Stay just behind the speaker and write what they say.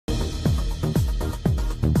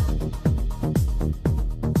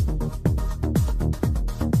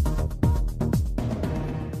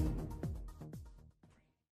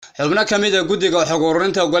xubno kamid ah guddiga xog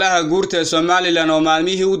ururinta Golaha Guurtida Somaliland oo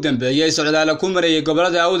maalmihii u dambeeyay socdaal ku marayay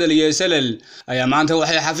gobolada Awdal iyo Sland ayaa maanta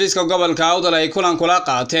waxay xafiiska gobolka Awdal ay kulan kula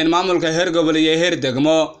qaateen maamulka heer gobol iyo heer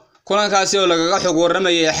degmo kulankaasi oo lagaga xog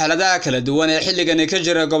waramayay xaaladaha kala duwan ee xilligan ka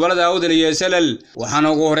jira gobolada Awdal iyo Sland waxaana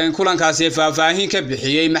ugu horreyn kulankaasi faahfaahin ka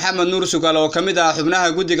bixiyay Maxamed Nuur Sugal oo kamid ah xubnaha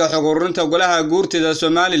guddiga xog ururinta Golaha Guurtida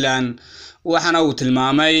Somaliland waxaana uu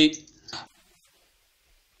tilmaamay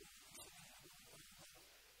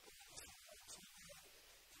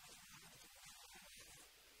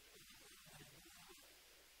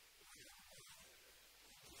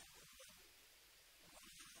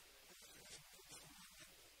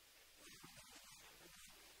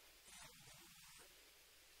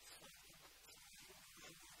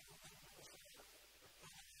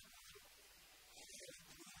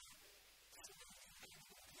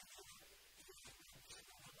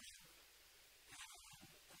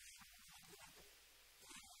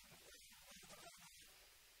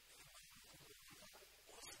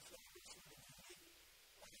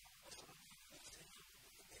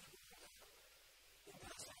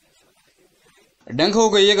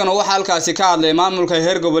dhankooga iyagana waxa halkaasi ka hadlay maamulka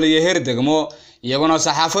heer gobol iyo heer degmo iyaguna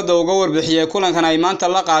saxaafadda uga warbixiyay kulankan ay maanta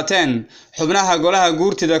la qaateen xubnaha Golaha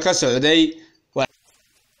Guurtida ka socday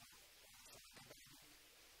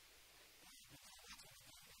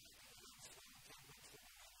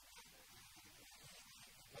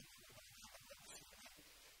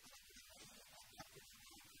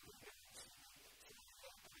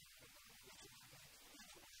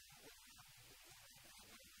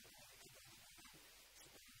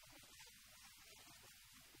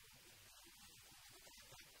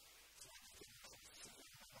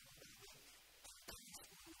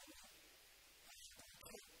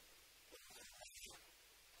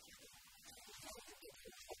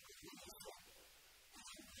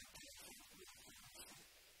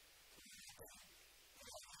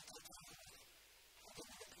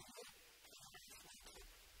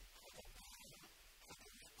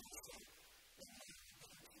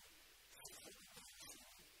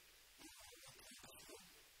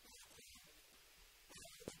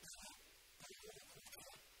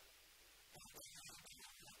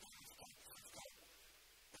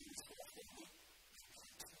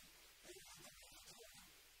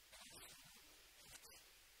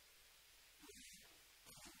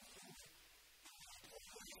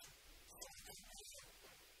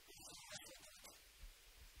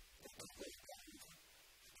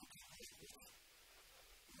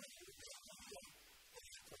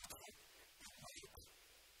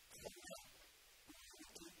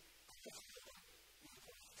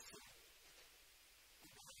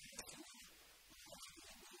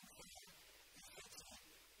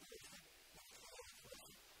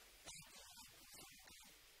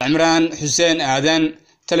عمران حسين آذن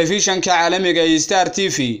تلفزيون كعالمي Star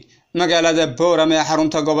TV Magalada Boorama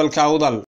xarunta gobolka Awdal